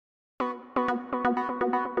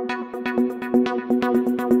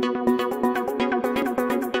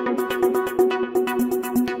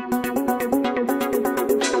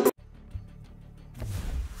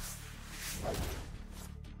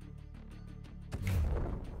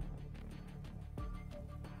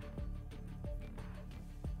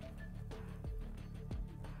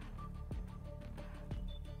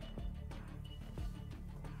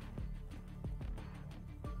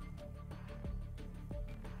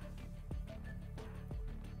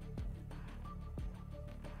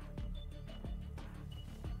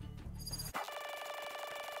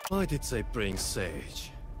Why did they bring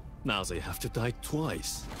Sage? Now they have to die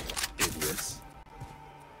twice. Idiots.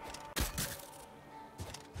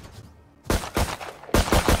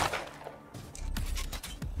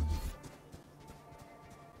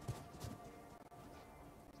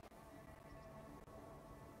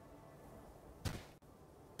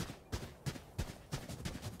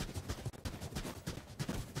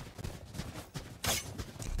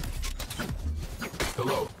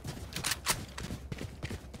 Hello.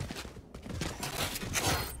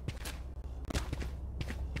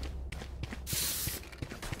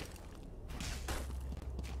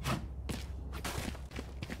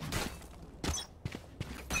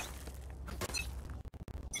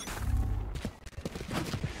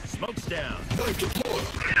 Smoke's down. Knife deployed.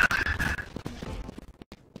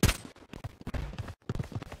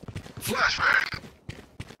 Flashbang.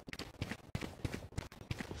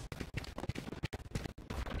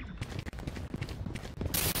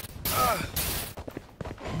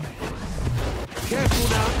 Careful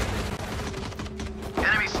now.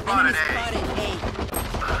 Enemy spotted A.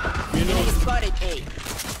 Reload. Spotted A.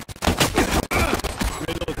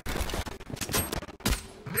 Reload.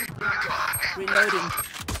 Need back on. Reloading.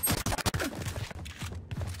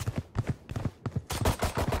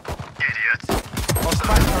 Idiots. Our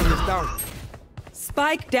spike carrier is down.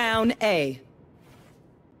 Spike down A.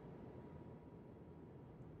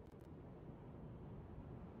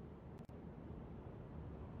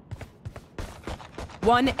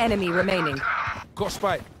 One enemy remaining. Got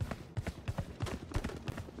spike.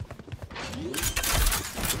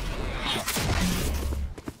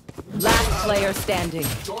 Last player standing.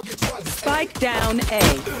 Target sighted. Spike down A.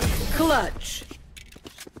 Clutch.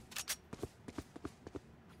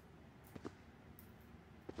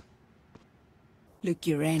 Look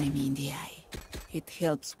your enemy in the eye. It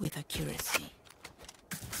helps with accuracy.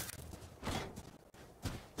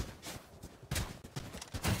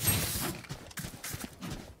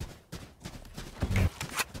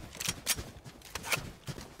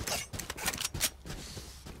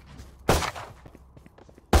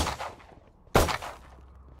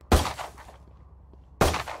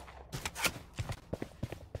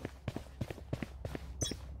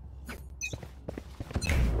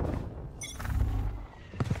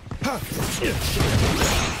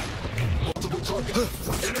 Multiple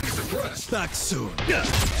targets. Enemy suppressed. Back soon.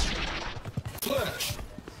 Flash.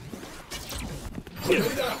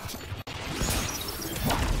 Grenade out.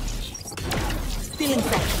 Still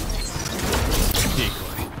inside.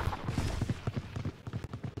 Decoy.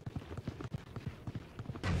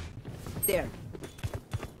 There.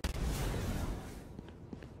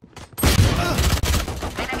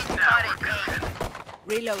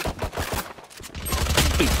 Reload.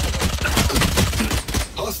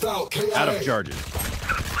 Hostile KIA. Out of charges.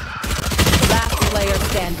 Last player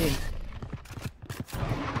standing.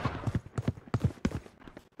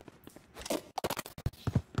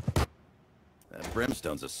 That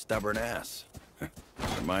Brimstone's a stubborn ass.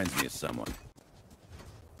 Reminds me of someone.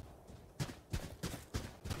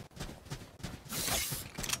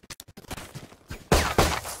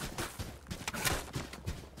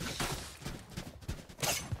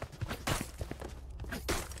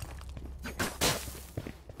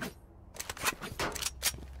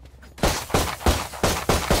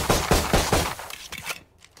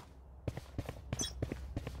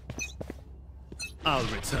 I'll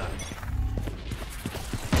return.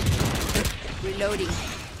 Reloading.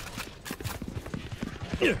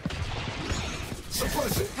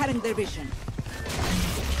 Suppress it. Cutting their vision.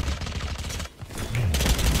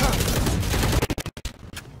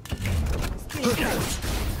 Still tight.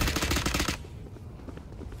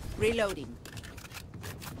 Reloading.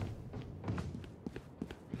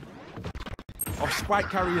 Our spike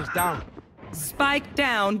carrier is down. Spike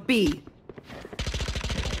down B.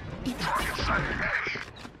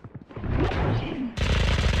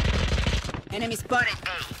 Enemy spotted A.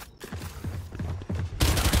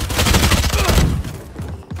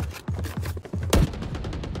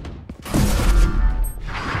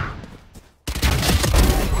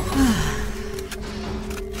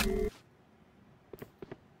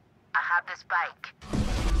 the spike.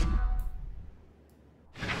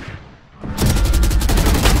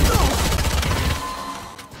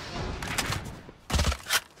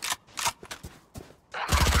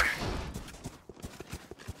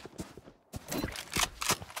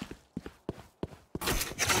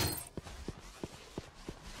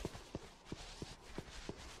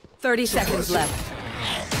 30 seconds left.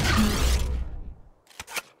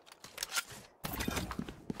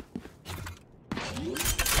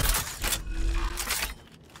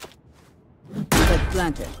 But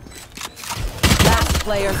planted. Last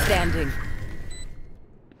player standing.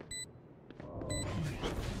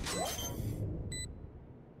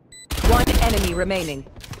 One enemy remaining.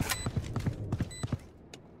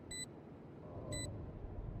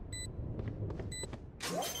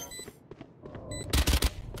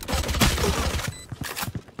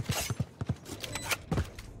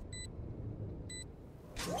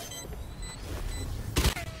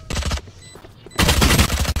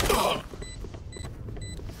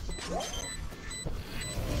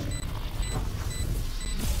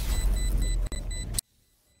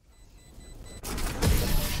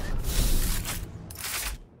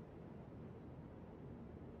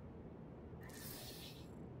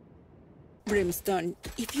 Brimstone,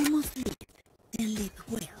 if you must leave, then leave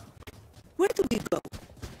well. Where do we go?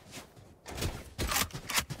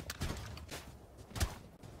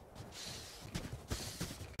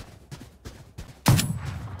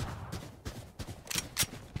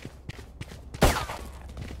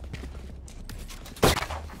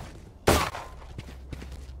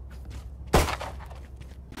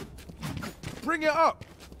 Bring it up!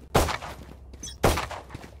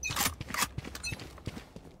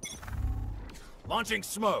 Launching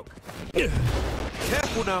smoke.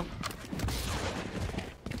 Careful now.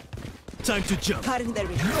 Time to jump. Cutting their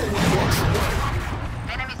vision.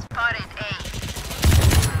 Enemy spotted A.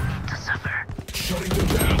 Need to suffer. Shutting them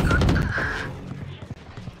down.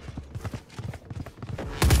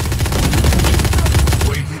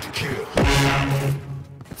 Waiting to kill.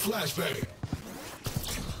 Flashbang.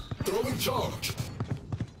 Throwing charge.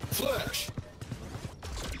 Flash.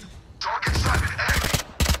 Target sighted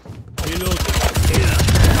A. Reload.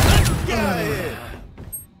 Get out of here!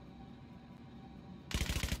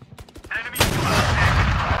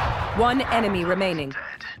 One enemy remaining.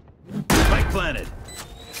 Spike planted.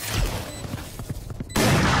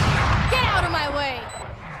 Get out of my way!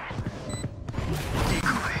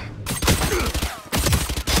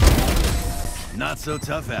 Not so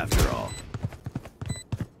tough after all.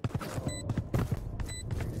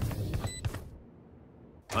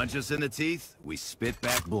 Punch us in the teeth, we spit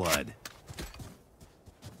back blood.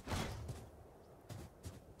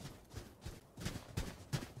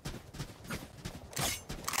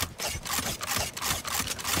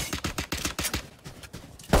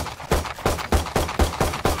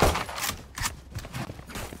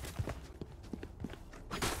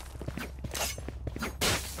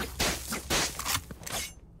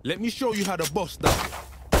 Let me show you how the boss does it.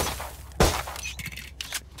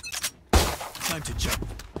 Time to jump.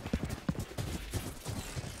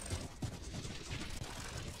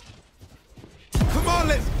 Come on,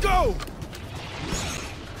 let's go!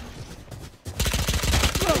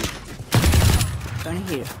 Turn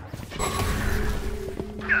here.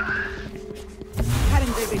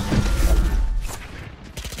 Cutting their vision.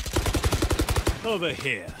 Over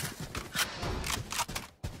here.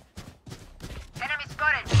 Enemy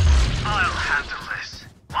spotted. I'll handle this.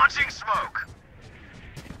 Launching smoke.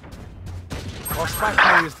 Our spike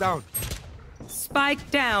carrier's down.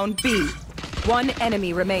 Spike down B. One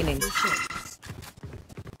enemy remaining.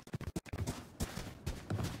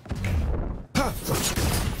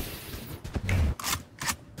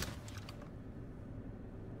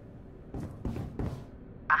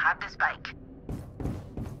 I have the spike.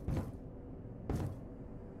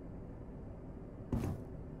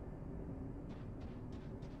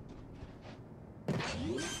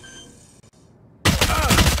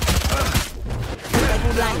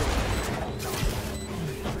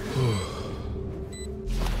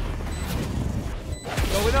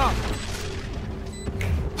 Going up.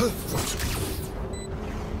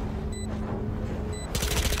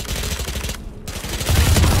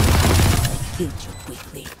 Kill you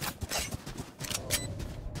quickly.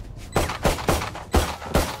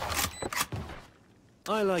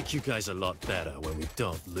 I like you guys a lot better when we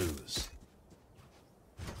don't lose.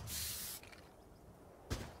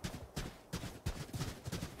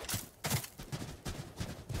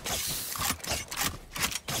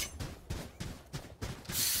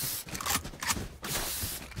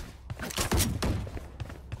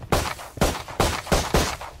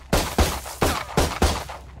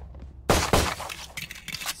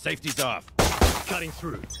 Safety's off. Cutting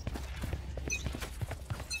through.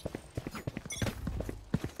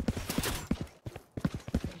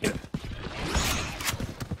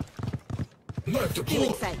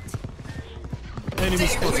 Feeling sight. Enemy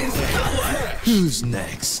spotted. Who's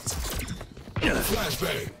next?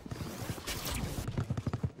 Flashbang.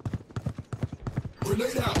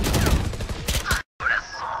 Grenade out.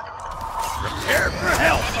 Prepare for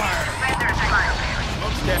hellfire!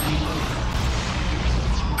 Smoke step.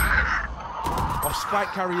 Our spike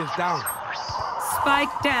carrier's down. Spike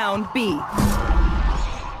down B.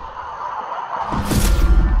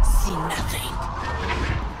 See nothing.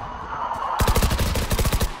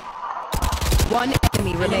 One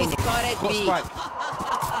enemy remaining. Spotted Got B. spike.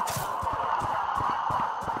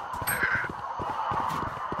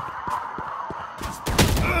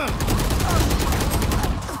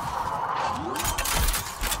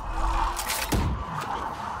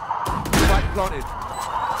 Spike planted.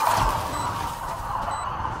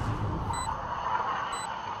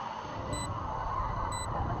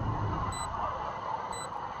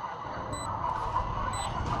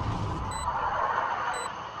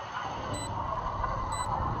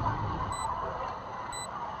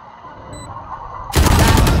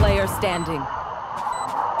 Last player standing.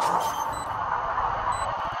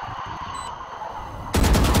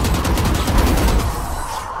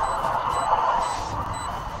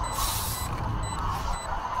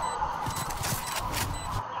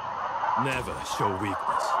 Never show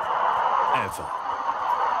weakness. Ever.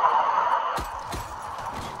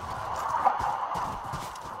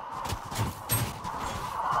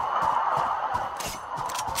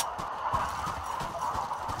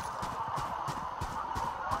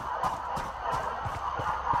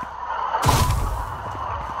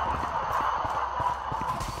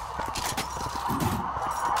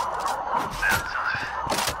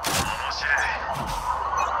 Almost there.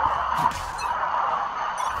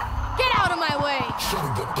 Get out of my way!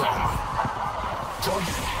 Shutting them down.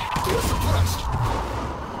 Target. They're suppressed.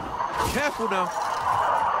 Careful now.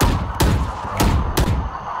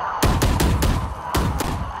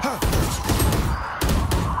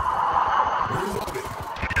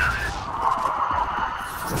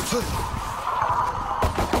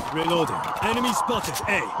 Reloading. Enemy spotted.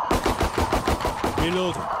 A.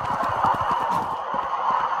 Reloading.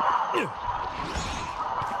 There.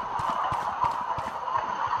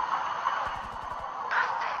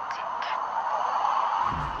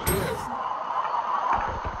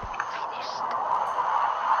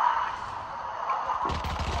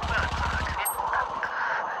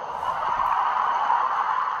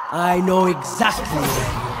 I know exactly.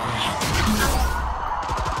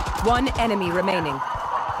 One enemy remaining.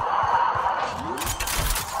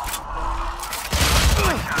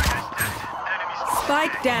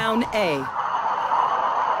 Spike down A.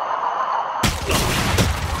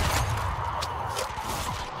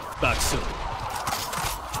 Back soon.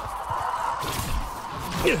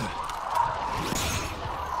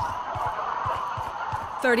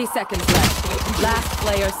 30 seconds left. Last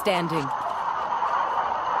player standing.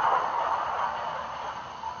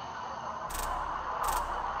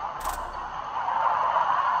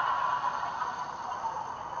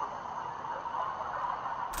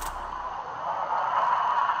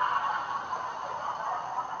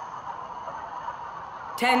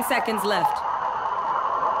 Ten seconds left.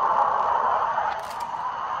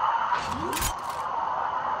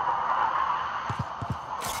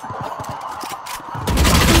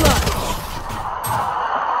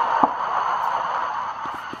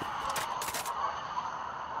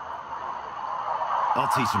 I'll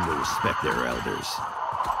teach them to respect their elders.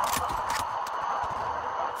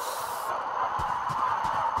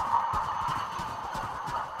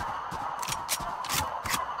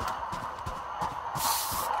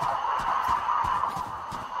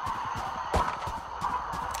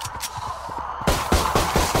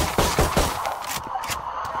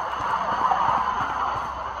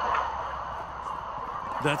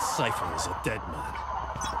 That Cypher is a dead man.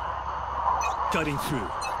 Cutting through.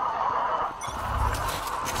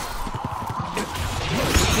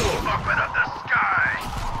 Open up the sky!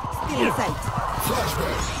 Feeling sight.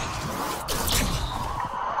 Flashbang.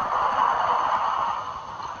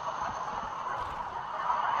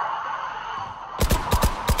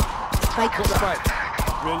 Spike Got spike.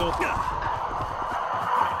 Reload.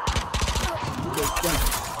 Decoy.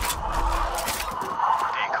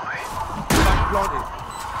 Spike planted.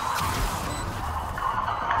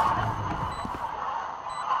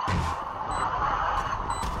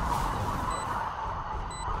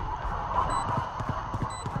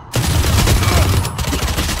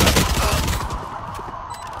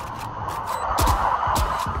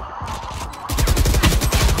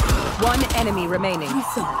 enemy remaining.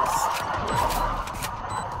 Results.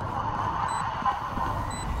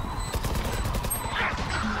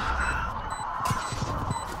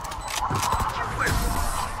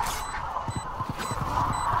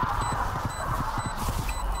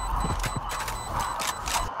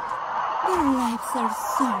 Their lives are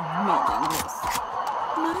so meaningless.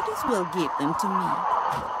 Might as well give them to me.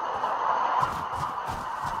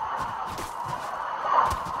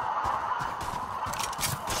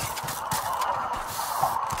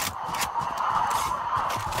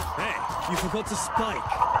 You forgot to spike.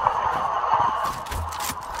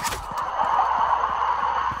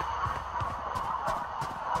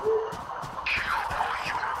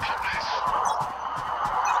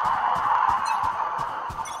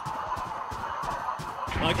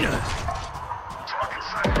 I get it.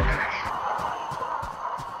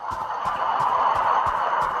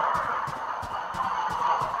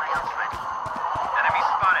 Enemy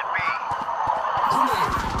spotted B.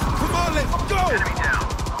 Come on, let's go! Enemy down.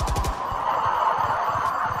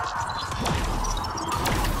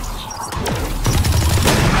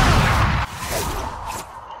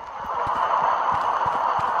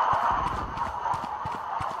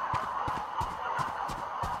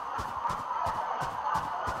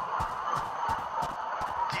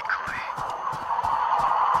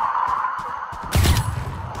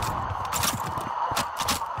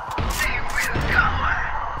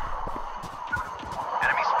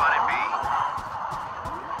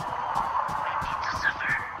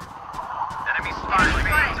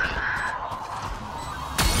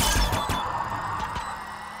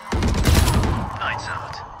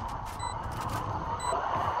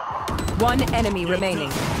 One enemy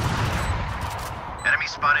remaining. Enemy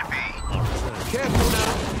spotted B. Careful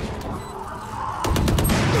now.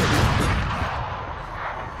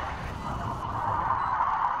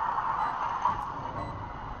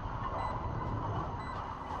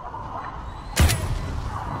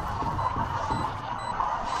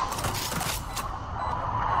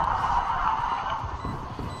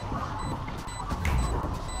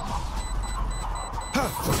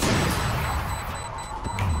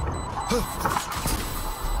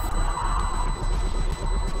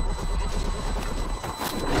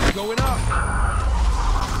 Going up.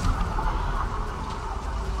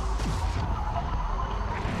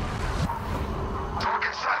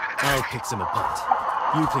 I'll pick them apart.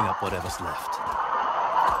 You clean up whatever's left.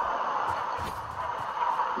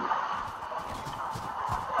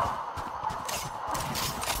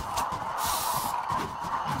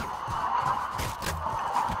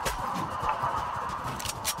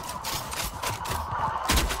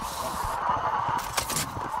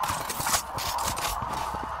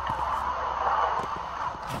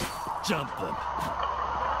 Jump them.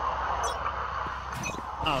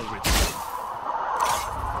 I'll return.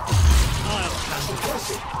 I'll handle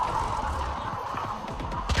this.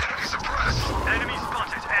 Enemy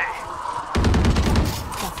spotted A.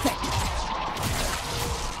 Perfect.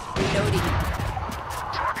 Reloading.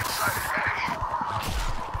 Target sighted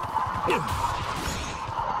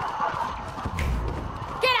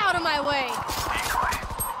Get out of my way!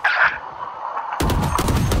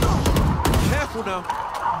 Careful now.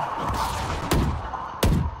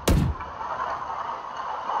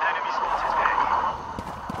 Enemy spotted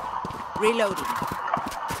A. Reloading.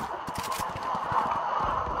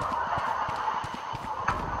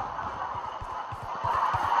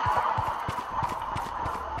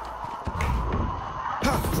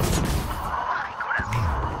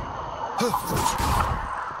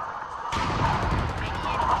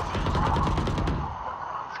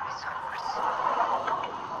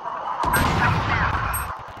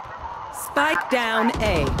 Spike down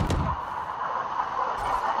A.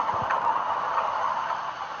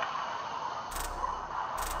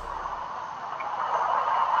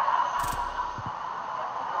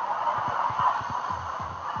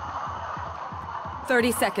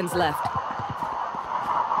 Thirty seconds left.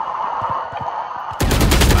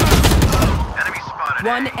 Enemy spotted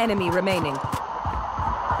One A. enemy remaining.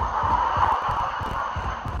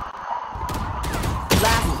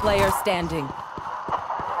 Last player standing.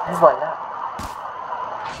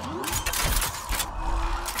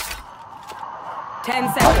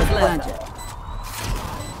 10 seconds left.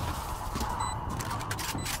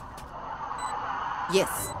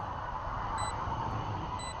 Yes.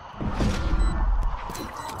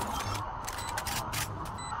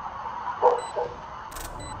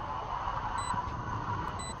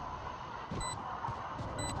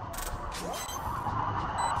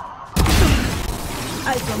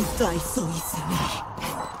 I don't die so easily.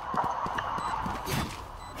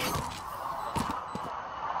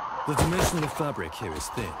 The dimensional fabric here is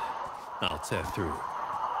thin. I'll tear through.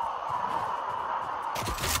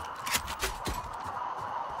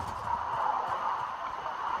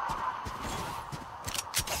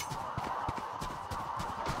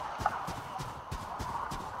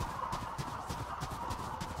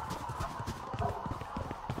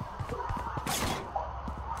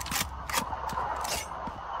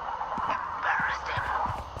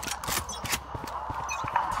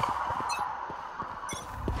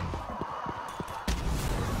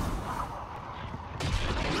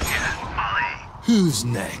 Who's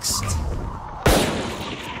next?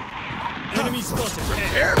 Enemy spotted.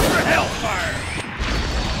 Prepare for hellfire!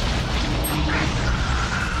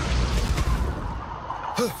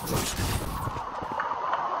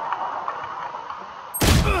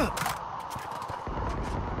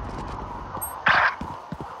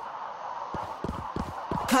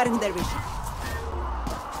 Cutting their vision.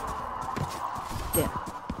 There.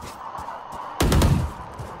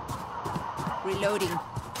 Reloading.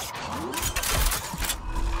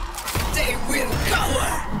 They will cover!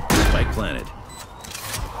 Spike planted.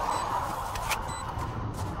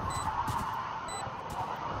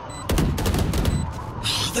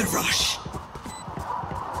 The rush.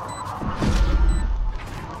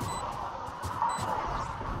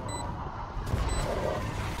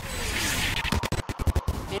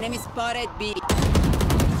 Enemy spotted B.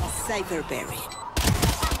 Cypher buried.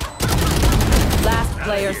 Last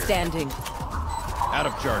player standing. Out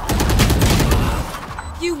of charge.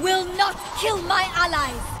 You will not kill my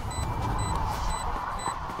allies!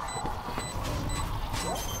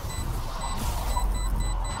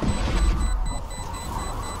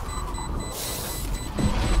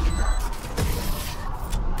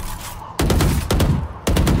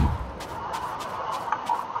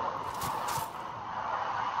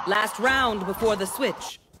 Last round before the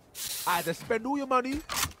switch. Either spend all your money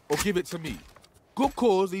or give it to me. Good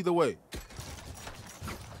cause either way.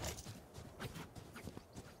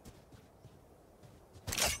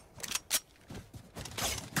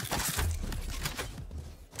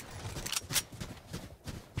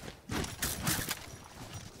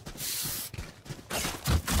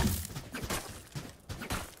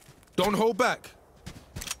 Don't hold back.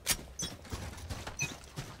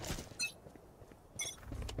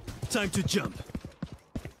 Time to jump.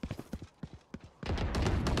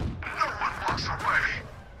 No one walks away.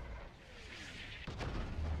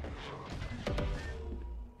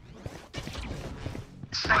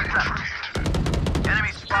 Spike retrieved.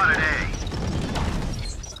 Enemy spotted A.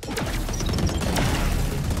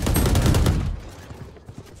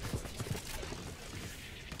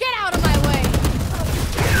 Get out of my way!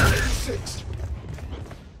 6.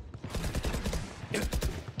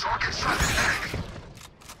 Target sighted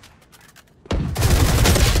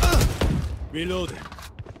Reloading.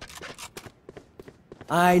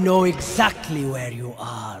 I know exactly where you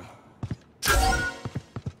are. A.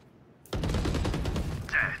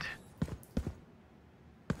 Dead.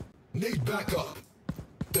 Need backup.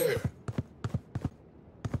 There.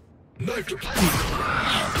 Knife to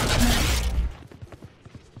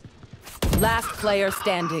Last player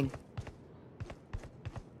standing.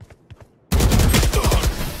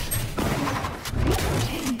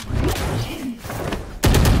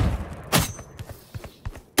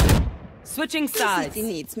 Switching The sides. city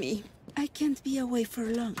needs me. I can't be away for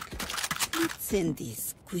long. Let's end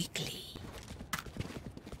this quickly.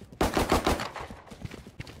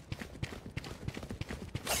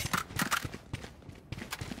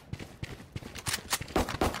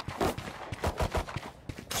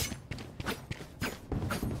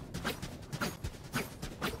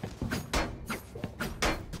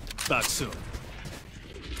 Back soon.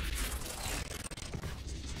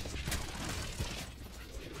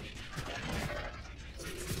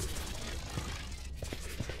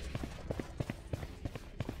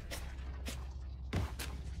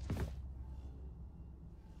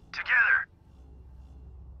 Together.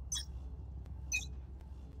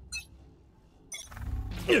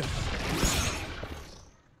 Yeah.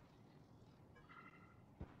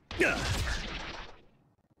 Yeah.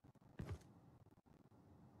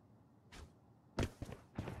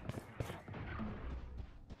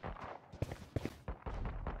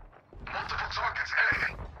 Multiple targets A.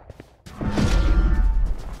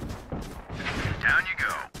 Down you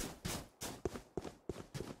go.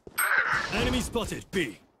 There. Enemy spotted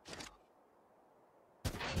B.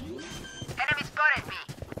 Enemy spotted B.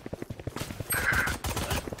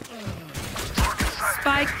 Target sighted.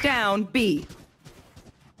 Spike down B.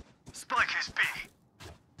 Spike is B.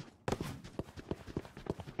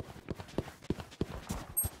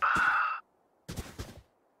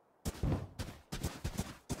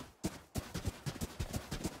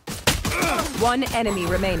 One enemy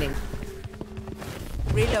remaining.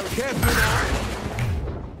 Reload. Careful now.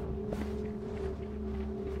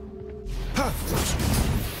 Oh.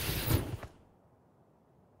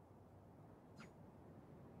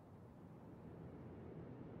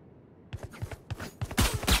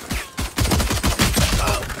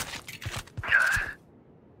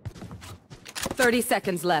 30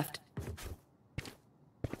 seconds left.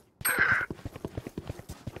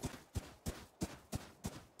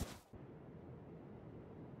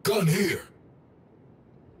 Gun here.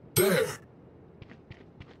 There.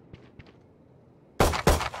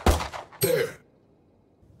 There.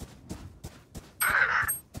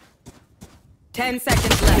 10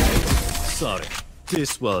 seconds left. Sorry,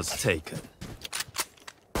 this was taken.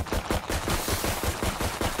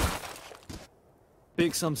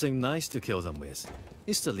 Pick something nice to kill them with.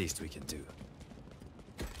 It's the least we can do.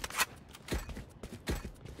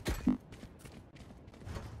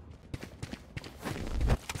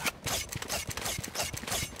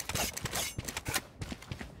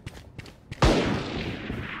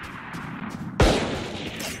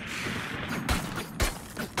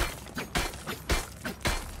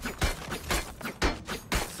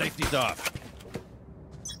 Safety's off.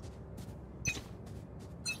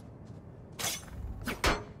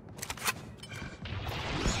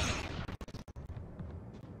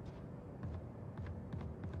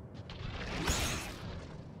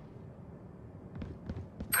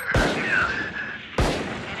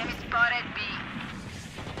 Enemy spotted B.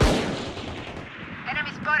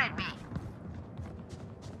 Enemy spotted B.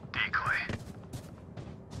 Decoy.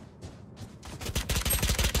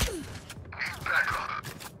 Back up.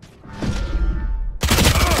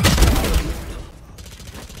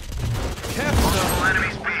 Careful now. All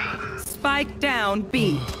enemies B. Spike down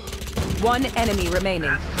B. One enemy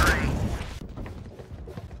remaining. Three.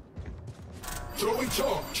 Throwing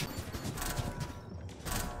charge.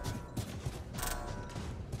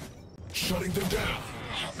 Shutting them down.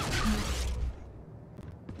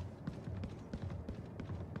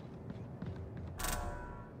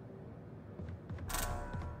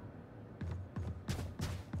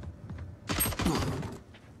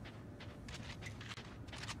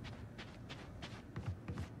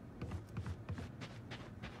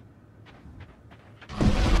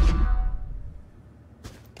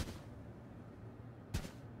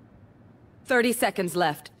 Thirty seconds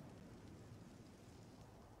left.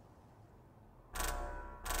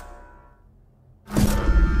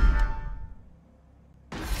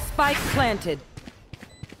 Spike planted.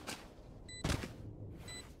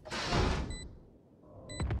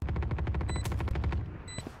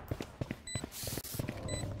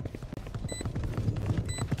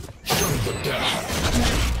 Shutting them down.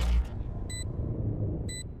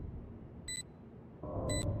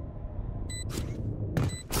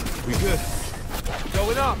 We good.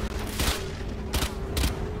 Going up.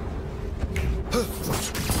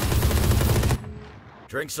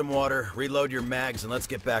 Drink some water, reload your mags, and let's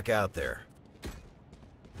get back out there.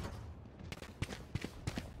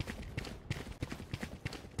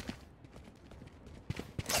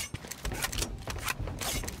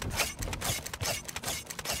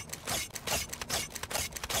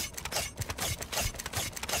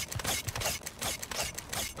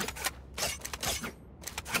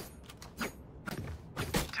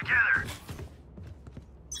 Together.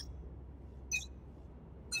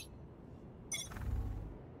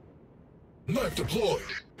 Knife deployed.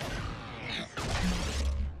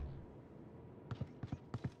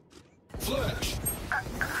 Flash.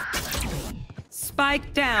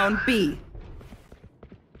 Spike down B.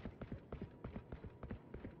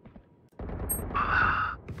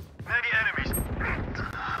 Many enemies.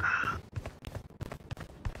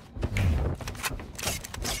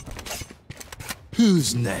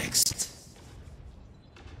 Who's next?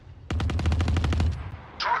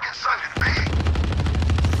 Target sighted B.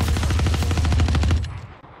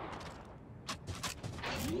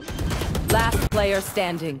 Last player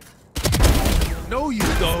standing. No, you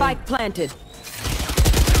don't. Spike planted.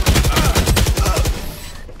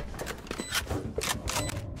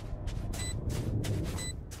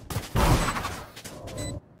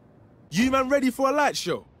 You man ready for a light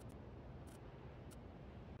show?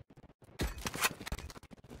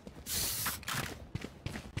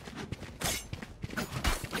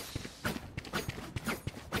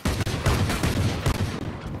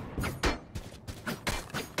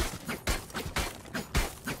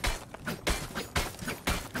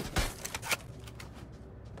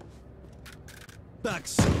 Back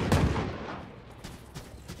soon.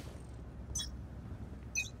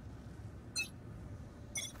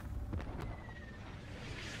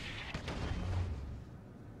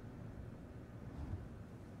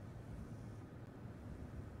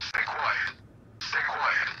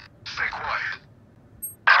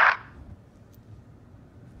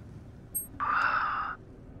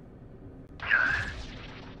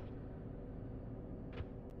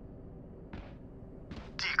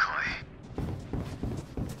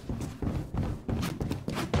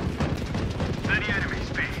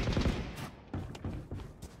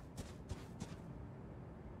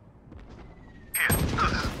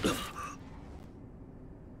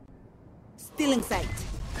 Stealing sight.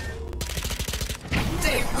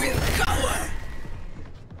 They will cover!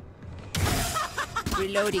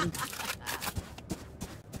 Reloading.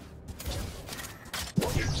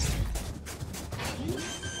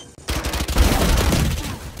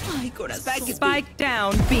 My God, Spike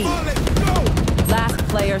down B. Oh, let's go! Last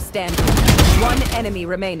player standing. One enemy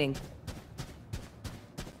remaining.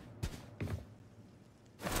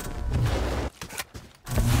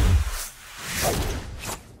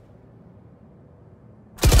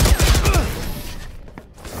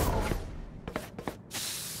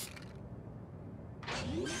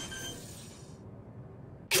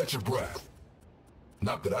 Catch your breath.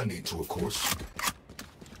 Not that I need to, of course.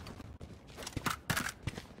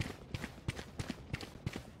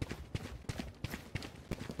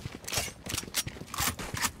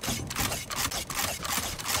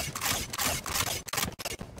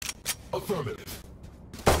 Affirmative.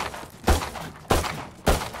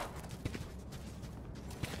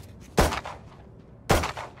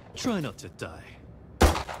 Try not to die.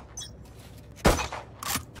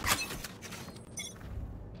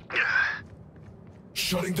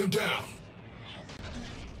 Shutting them down.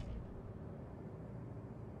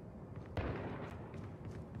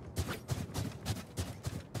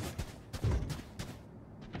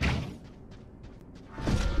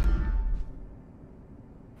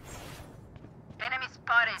 Enemy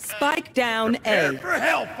spotted. Spike down A. For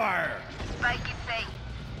hellfire! Spike is safe.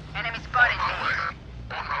 Enemy spotted. A.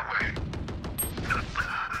 On my way.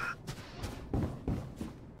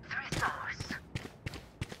 Three souls.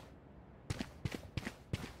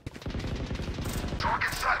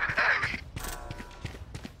 Target sighted. A.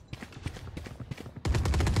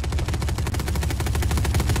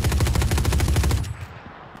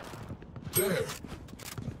 There.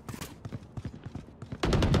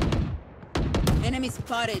 Enemy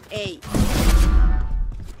spotted A.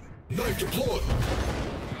 Knife deployed.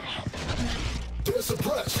 They're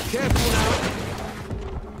suppressed. Careful now.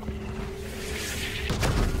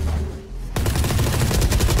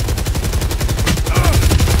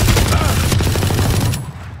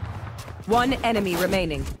 One enemy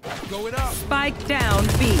remaining. Going up. Spike down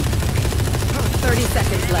B. 30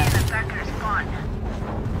 seconds left. Attacker spawn.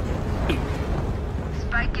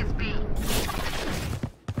 Spike is B.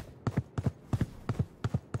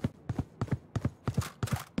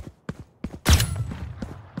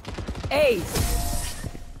 Ace.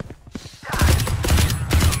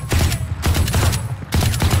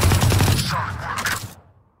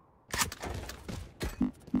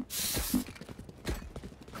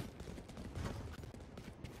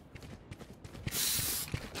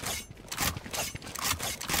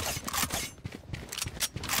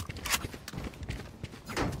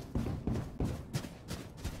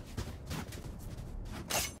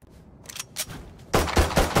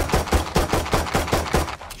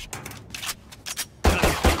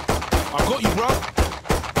 I got you, bro.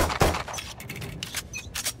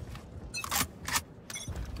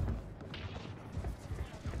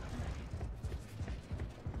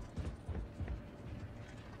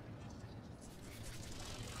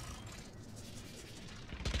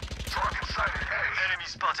 Target sighted. A. Enemy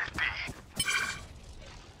spotted. B.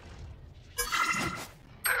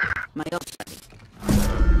 My option.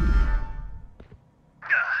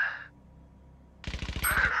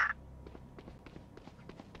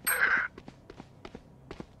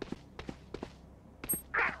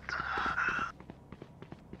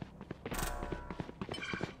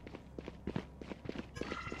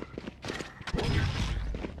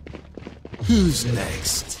 Who's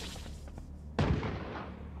next?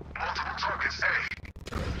 Multiple targets. A.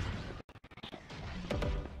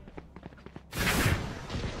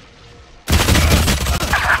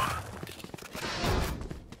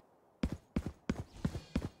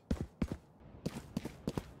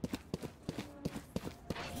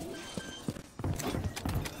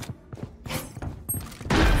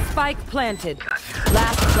 Spike planted.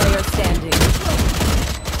 Last player standing.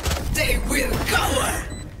 They will cover!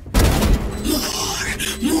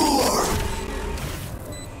 More!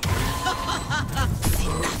 See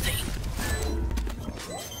nothing.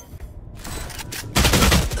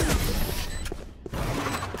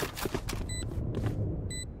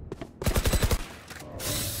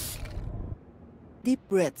 Deep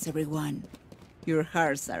breaths, everyone. Your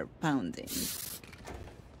hearts are pounding.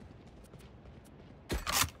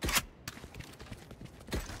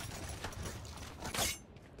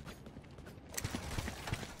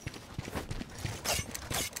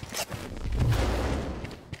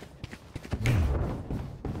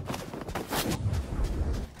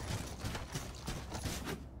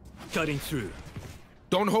 Cutting through.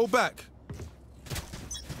 Don't hold back.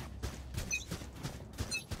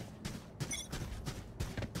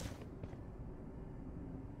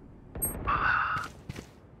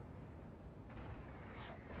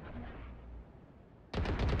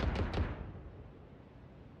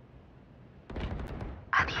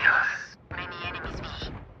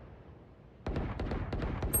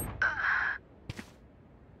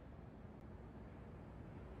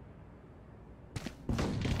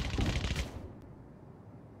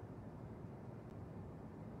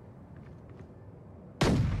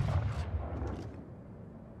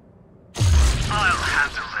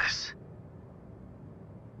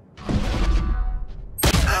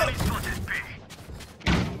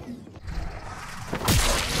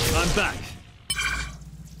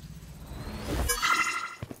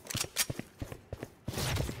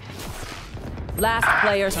 Last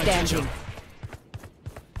player standing.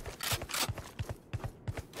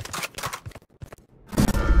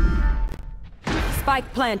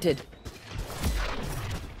 Spike planted.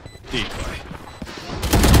 Decoy.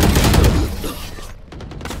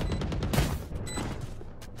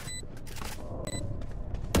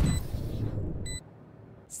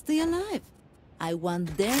 Stay alive. I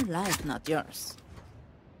want their life, not yours.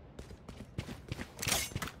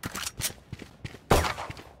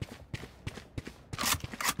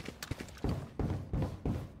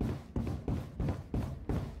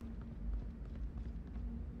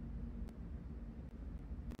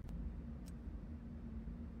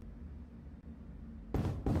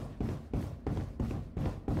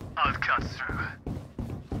 I'll cut through.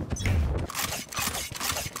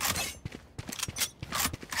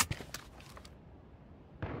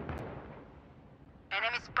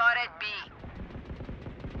 Enemy spotted B.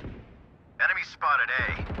 Enemy spotted A.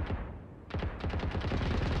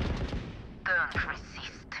 Don't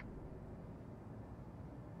resist.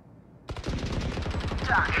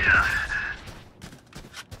 Done.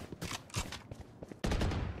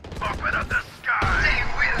 Open up the sky. They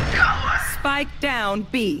will cover. Spike down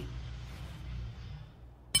B.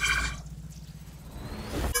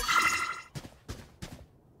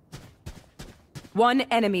 One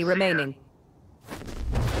enemy remaining.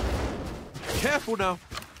 Careful now.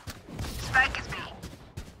 Spike is B.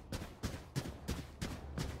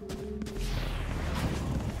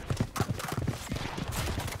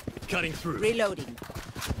 Cutting through. Reloading.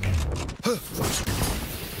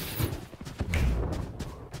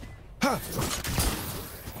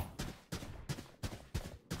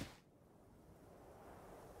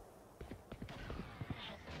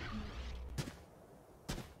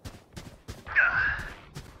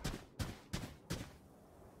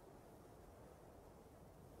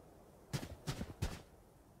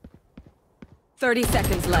 30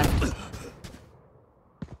 seconds left.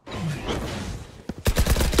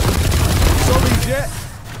 Sorry, Jet.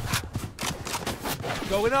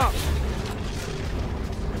 Going up.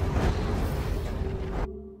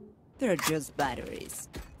 They're just batteries.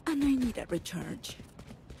 And I need a recharge.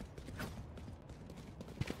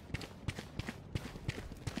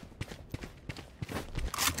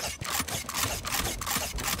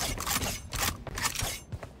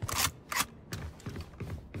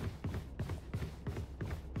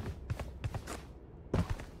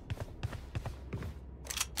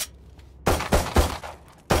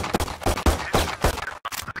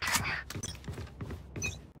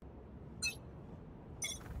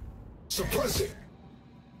 Suppressing.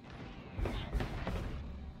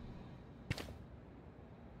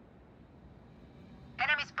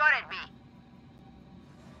 Enemy spotted B.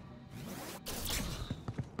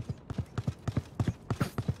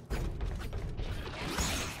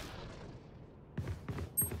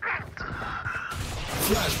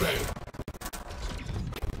 Flashbang.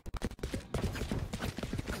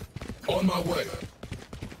 On my way.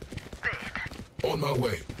 On my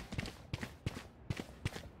way.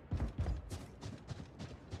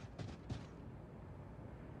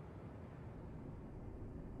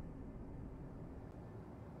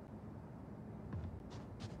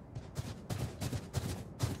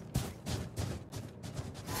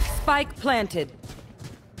 Spike planted.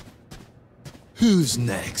 Who's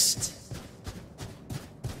next?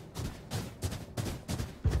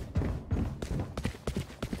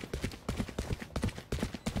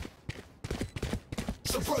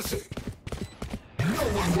 Suppressing. No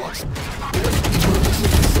one wants.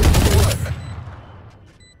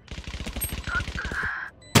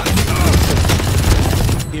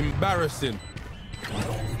 Embarrassing.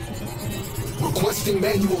 Requesting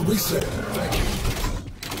manual reset. Thank you.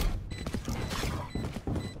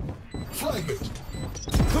 Fragment.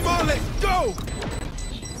 Come on, let's go!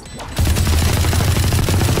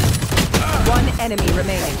 One enemy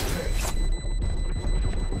remaining.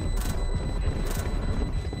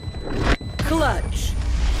 Clutch.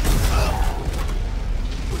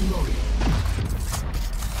 Reloading.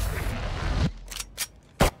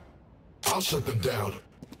 I'll shut them down.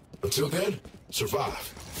 Until then,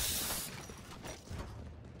 survive.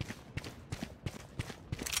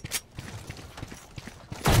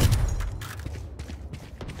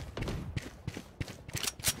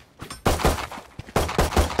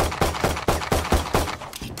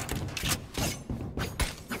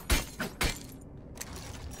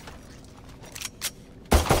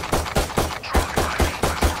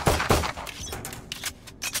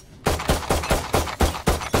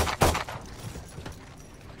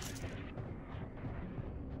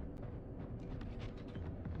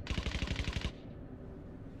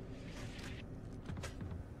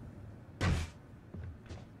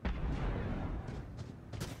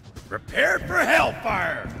 Prepare for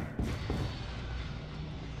hellfire!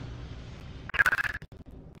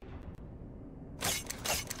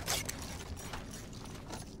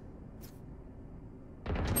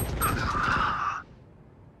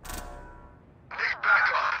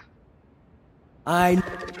 You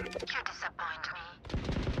disappoint me.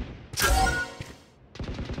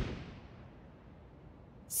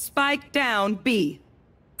 Spike down B.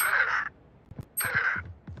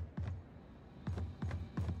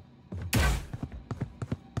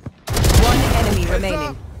 One enemy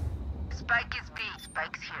remaining. Spike is B.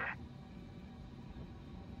 Spike's here.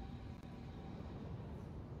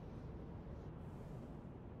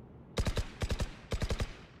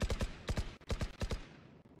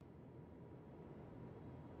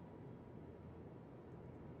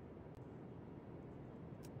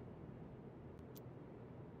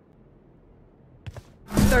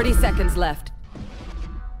 Thirty seconds left.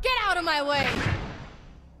 Get out of my way!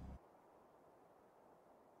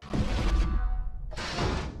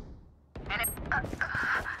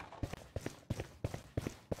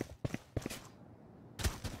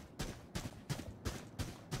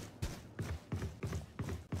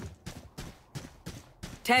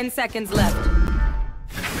 Ten seconds left.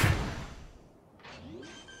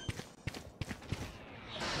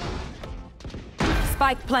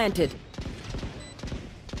 Spike planted.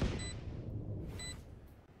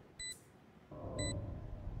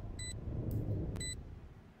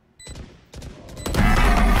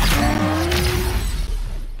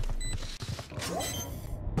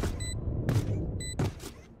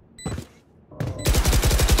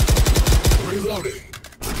 Reloading.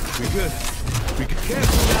 We good. We can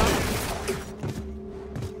cancel now.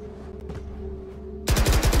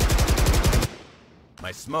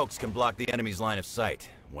 My smokes can block the enemy's line of sight.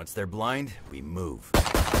 Once they're blind, we move.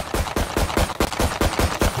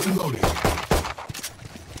 Reloading.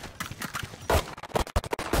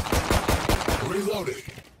 Reloading.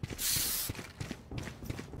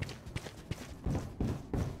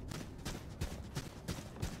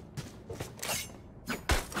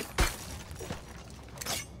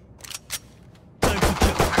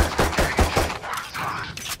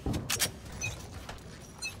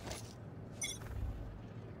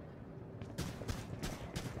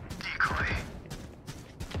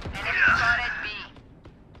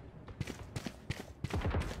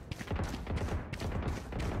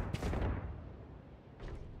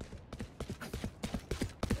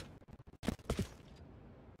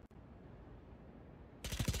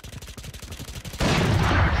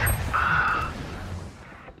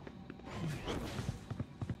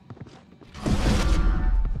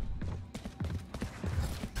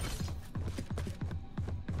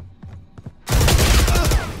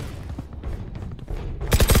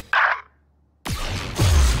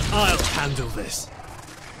 I'll handle this.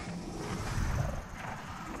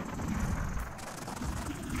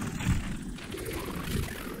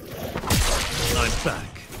 I'm back.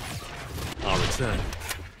 I'll return.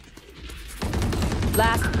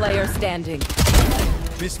 Last player standing.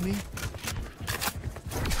 Miss me?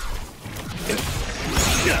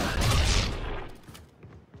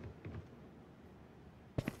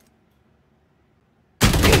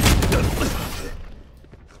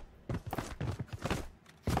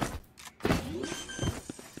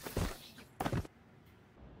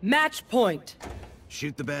 Match point.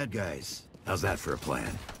 Shoot the bad guys. How's that for a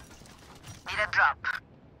plan? Need a drop.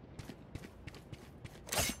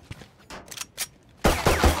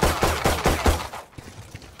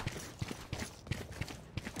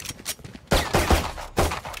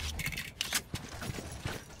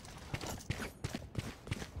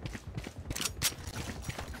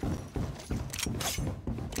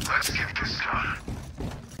 Let's get this done.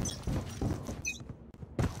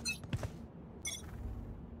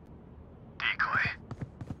 Decoy.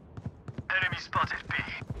 Enemy spotted B.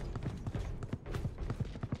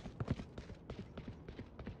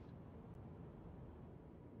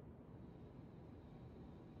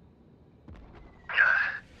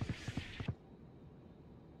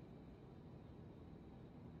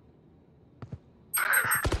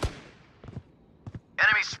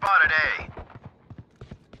 Enemy spotted A.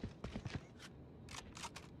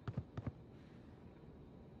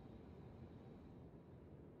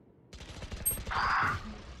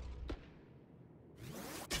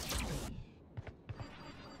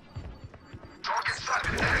 Target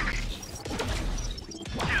sighted enemy.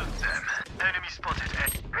 Killed them. Enemy spotted A.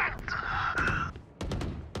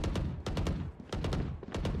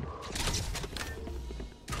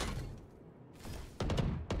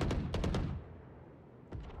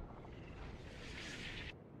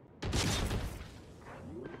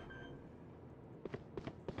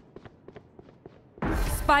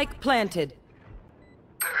 Spike planted.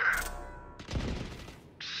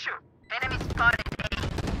 Shoot. Enemy spotted A.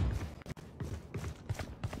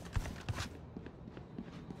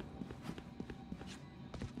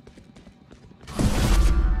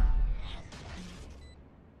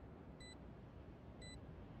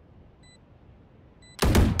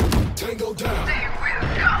 Tango down. They will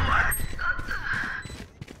cover.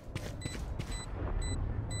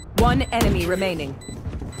 One enemy remaining.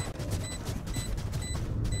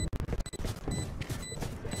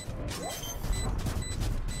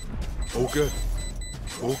 All good.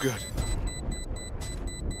 All good.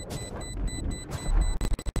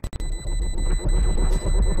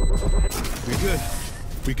 We good.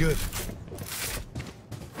 We good.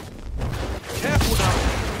 Careful now.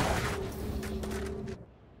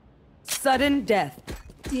 Sudden death.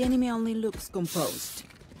 The enemy only looks composed.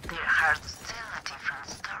 Their hearts tell a different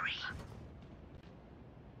story.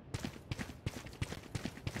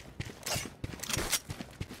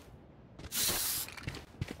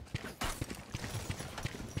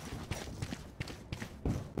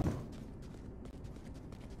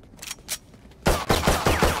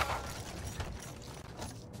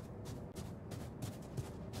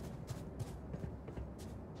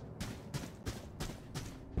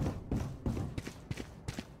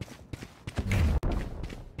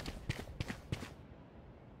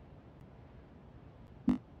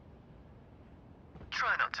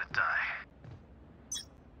 Try not to die.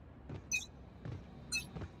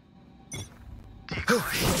 Tango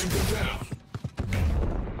down.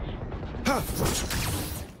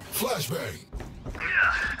 Flashbang.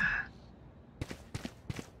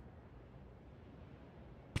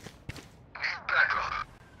 Back up.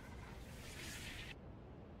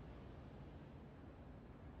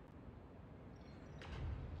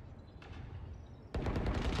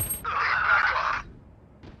 Back up.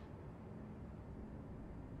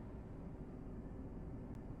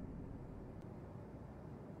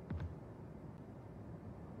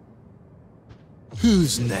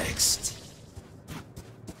 Who's next?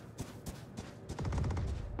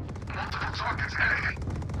 Multiple targets A.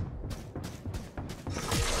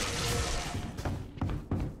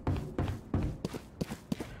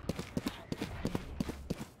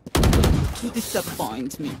 You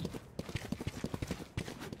disappoint me.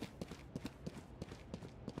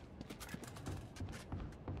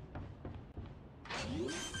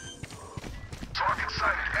 Target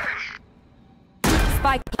sighted A.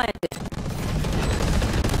 Spike planted.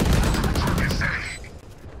 Target A.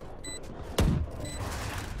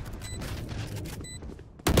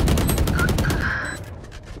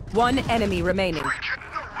 One enemy remaining. No one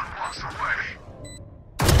walks away.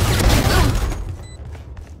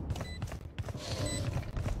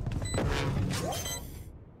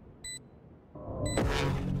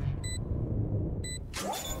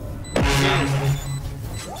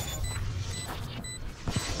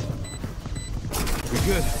 We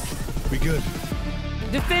good. We good.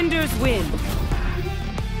 Defenders win.